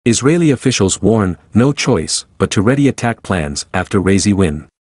Israeli officials warn, no choice, but to ready attack plans after Raisi win.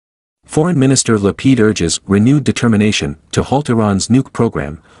 Foreign Minister Lapid urges renewed determination to halt Iran's nuke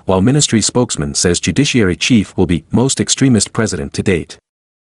program, while ministry spokesman says judiciary chief will be most extremist president to date.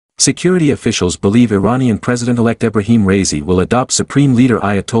 Security officials believe Iranian President-elect Ebrahim Raisi will adopt Supreme Leader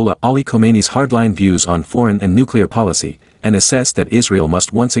Ayatollah Ali Khamenei's hardline views on foreign and nuclear policy, and assess that Israel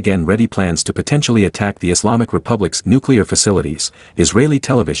must once again ready plans to potentially attack the Islamic Republic's nuclear facilities, Israeli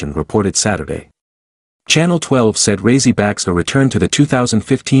television reported Saturday. Channel 12 said Raisi backs a return to the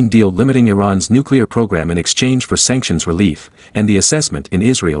 2015 deal limiting Iran's nuclear program in exchange for sanctions relief, and the assessment in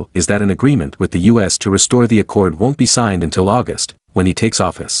Israel is that an agreement with the U.S. to restore the accord won't be signed until August, when he takes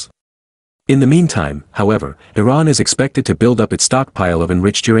office. In the meantime, however, Iran is expected to build up its stockpile of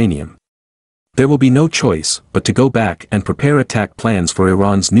enriched uranium. There will be no choice but to go back and prepare attack plans for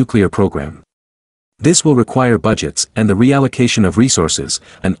Iran's nuclear program. This will require budgets and the reallocation of resources,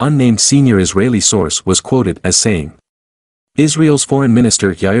 an unnamed senior Israeli source was quoted as saying. Israel's Foreign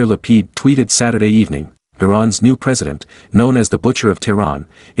Minister Yair Lapid tweeted Saturday evening, Iran's new president, known as the Butcher of Tehran,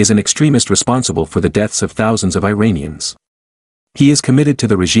 is an extremist responsible for the deaths of thousands of Iranians. He is committed to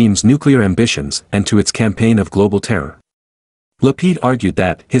the regime's nuclear ambitions and to its campaign of global terror. Lapid argued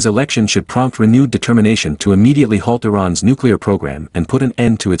that his election should prompt renewed determination to immediately halt Iran's nuclear program and put an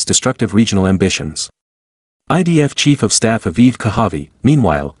end to its destructive regional ambitions. IDF Chief of Staff Aviv Kohavi,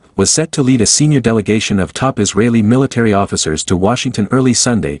 meanwhile, was set to lead a senior delegation of top Israeli military officers to Washington early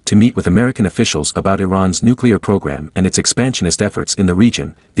Sunday to meet with American officials about Iran's nuclear program and its expansionist efforts in the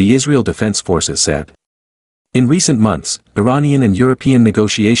region, the Israel Defense Forces said. In recent months, Iranian and European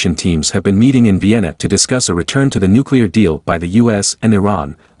negotiation teams have been meeting in Vienna to discuss a return to the nuclear deal by the US and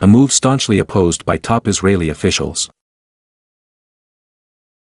Iran, a move staunchly opposed by top Israeli officials.